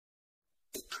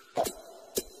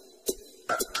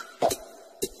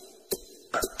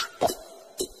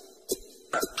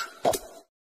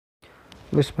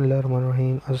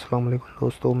बिस्मिल्लाहिर्रहमानिर्रहीम। अस्सलाम वालेकुम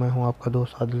दोस्तों, मैं हूं आपका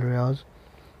दोस्त आदिल रियाज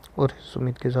और इस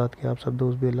उम्मीद के साथ कि आप सब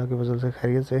दोस्त भी अल्लाह के फजल से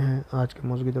खैरियत से हैं। आज के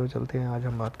मौजूद की तरफ चलते हैं। आज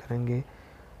हम बात करेंगे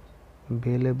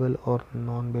बेलेबल और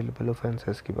नॉन बेलेबल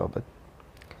ऑफेंसेस की बाबत।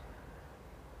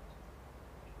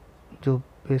 जो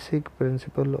basic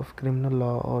principle of criminal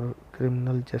law और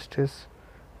क्रिमिनल जस्टिस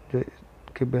जो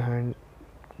के बिहाइंड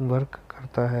वर्क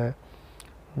करता है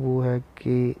वो है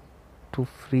कि to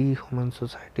free human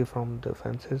society from the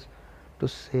offences, to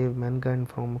save mankind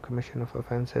from commission of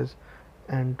offences,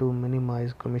 and to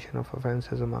minimize commission of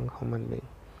offences among human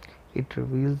beings. It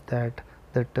reveals that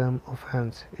the term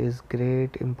offence is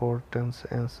great importance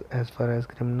as far as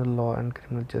criminal law and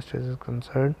criminal justice is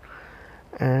concerned,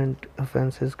 and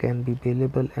offences can be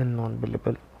bailable and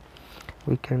non-bailable.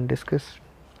 We can discuss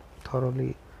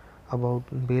thoroughly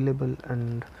about bailable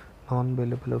and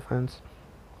non-bailable offence.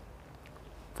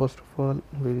 First of all,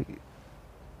 we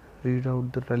read out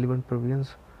the relevant provisions.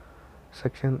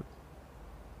 Section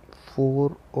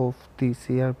 4 of the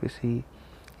CRPC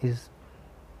is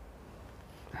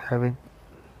having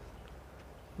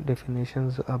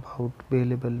definitions about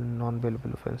bailable and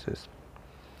non-bailable offences.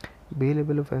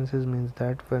 Bailable offences means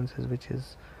that offences which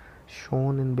is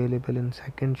shown in bailable in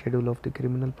second schedule of the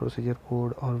criminal procedure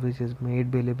code or which is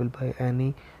made bailable by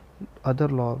any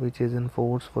other law which is in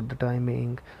force for the time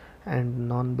being, and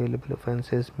non-bailable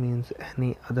offences means any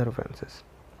other offences.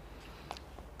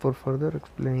 For further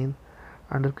explain,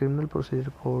 under criminal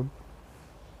procedure code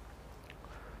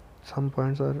some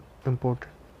points are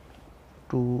important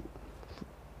to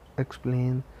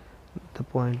explain the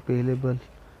point bailable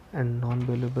and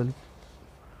non-bailable.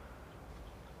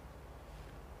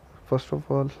 First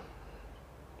of all,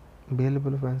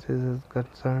 bailable offences is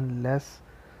concerned less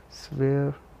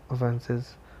severe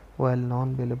offences, while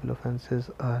non-bailable offences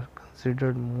are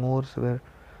considered more severe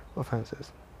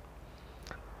offences.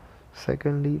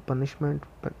 Secondly, punishment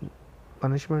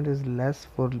is less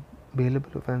for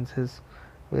bailable offences,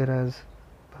 whereas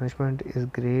punishment is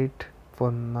great for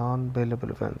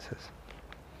non-bailable offences.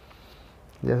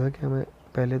 जैसा कि हमें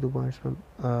पहले दो points में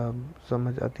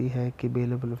समझ आती है कि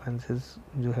बेलेबल ऑफेंसेस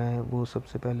जो हैं वो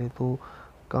सबसे पहले तो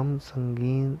कम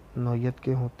संगीन नौयत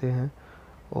के होते हैं,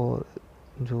 और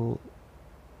जो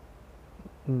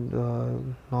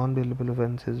नॉन बेलेबल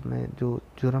ऑफेंसेस में जो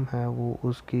जुर्म है वो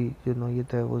उसकी जो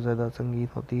नौयत है वो ज़्यादा संगीन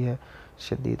होती है,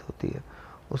 शदीद होती है।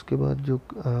 उसके बाद जो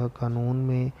कानून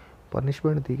में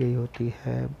पनिशमेंट दी गई होती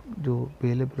है, जो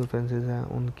बेलेबल ऑफेंसेस हैं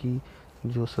उनकी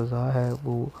जो सज़ा है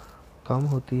वो कम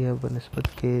होती है बनिस्बत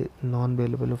के नॉन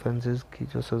बेलेबल ऑफेंसेस की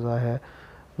जो सज़ा है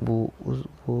वो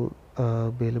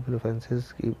बेलेबल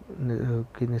ऑफेंसेस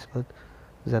की निस्बत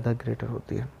ज़्यादा ग्रेटर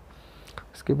होती है।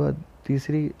 इसके बाद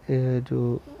तीसरी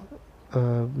जो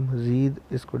मज़ीद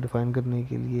इसको डिफ़ाइन करने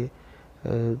के लिए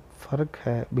फ़र्क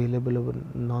है बेलेबल और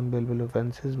नॉन बेलेबल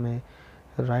ऑफेंसेस में,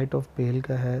 राइट ऑफ बेल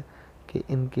का है कि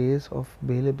in case of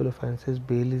bailable offences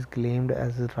bell is claimed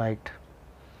as right,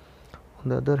 on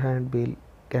the other hand bell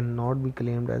can not be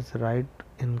claimed as right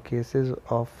in cases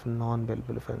of non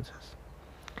bailable offences.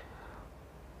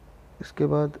 इसके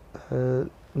बाद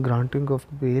granting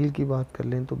of bell की बात कर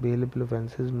लें तो बेलेबल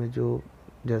ऑफेंसेस में जो,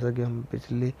 जैसा कि हम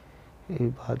पिछले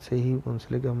बात से ही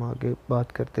मुंसलिक हम आगे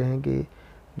बात करते हैं कि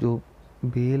जो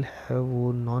बेल है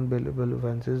वो नॉन बेलेबल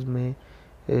ऑफेंसेस में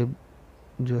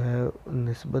जो है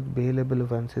निस्बत बेलेबल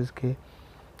ऑफेंसेस के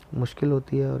मुश्किल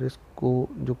होती है, और इसको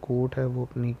जो कोर्ट है वो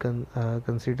अपनी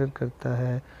कंसीडर करता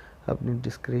है अपनी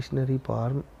डिस्क्रिशनरी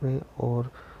पावर में,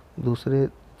 और दूसरे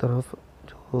तरफ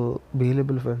जो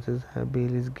बेलेबल ऑफेंसेस हैं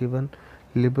बेल इज़ गिवन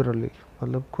लिबरली,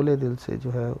 मतलब खुले दिल से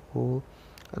जो है वो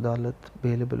अदालत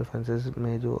बेलेबल ऑफेंसेस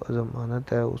में जो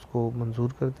ज़मानत है उसको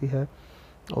मंजूर करती है,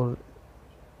 और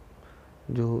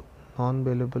जो नॉन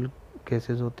बेलेबल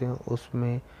केसेस होते हैं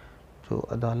उसमें जो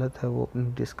अदालत है वो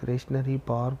अपनी डिस्क्रिशनरी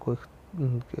पावर को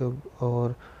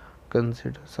और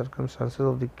consider circumstances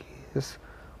of the case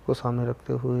को सामने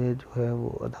रखते हुए जो है वो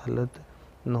अदालत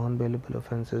नॉन बेलेबल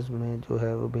ऑफेंसेस में जो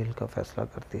है वो बेल का फ़ैसला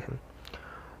करती है।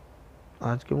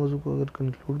 आज के मौजू को अगर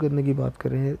कंक्लूड करने की बात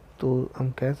करें तो हम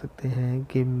कह सकते हैं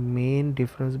कि मेन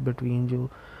डिफरेंस बिटवीन जो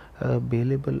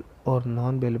बेलेबल और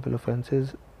नॉन बेलेबल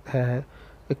ऑफेंसेस है,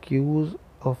 accused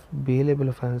of bailable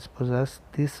offence possess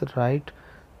this right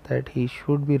that he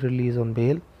should be released on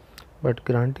bail, but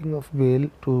granting of bail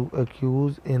to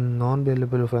accused in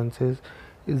non-bailable offences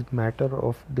is matter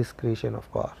of discretion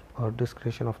of power or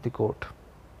discretion of the court.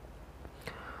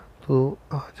 तो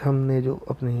आज हमने जो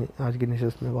अपनी आज की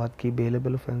नशस्त में बात की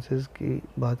बेलेबल ऑफेंसेस की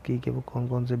बात की कि वो कौन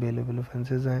कौन से बेलेबल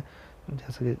ऑफेंसेस हैं,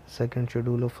 जैसे कि second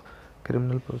schedule of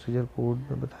criminal procedure code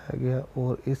में बताया गया,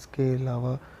 और इसके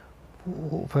अलावा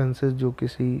ऑफेंसेस जो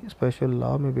किसी स्पेशल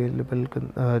लॉ में बेलेबल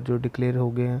जो डिक्लेयर हो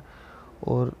गए हैं,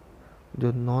 और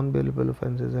जो नॉन बेलेबल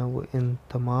ऑफेंसेस हैं वो इन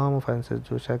तमाम ऑफेंसेस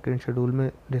जो सेकंड शेड्यूल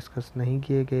में डिस्कस नहीं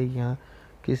किए गए या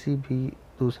किसी भी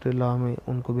दूसरे लॉ में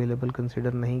उनको बेलेबल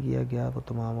कंसिडर नहीं किया गया, वो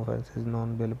तमाम ऑफेंसेस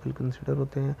नॉन बेलेबल कंसिडर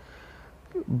होते हैं।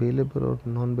 बेलेबल और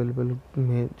नॉन बेलेबल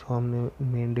में जो हमने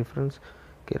मेन डिफरेंस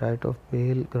कि right of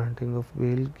bell, granting of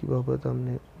bell की बाबत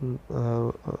हमने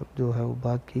जो है वो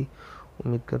बात की।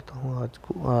 उम्मीद करता हूँ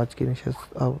आज की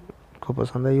नशस्त आपको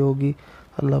पसंद आई होगी।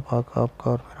 अल्लाह पाक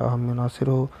आपका और मेरा हम नासिर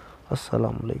हो।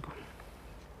 अस्सलाम वालेकुम।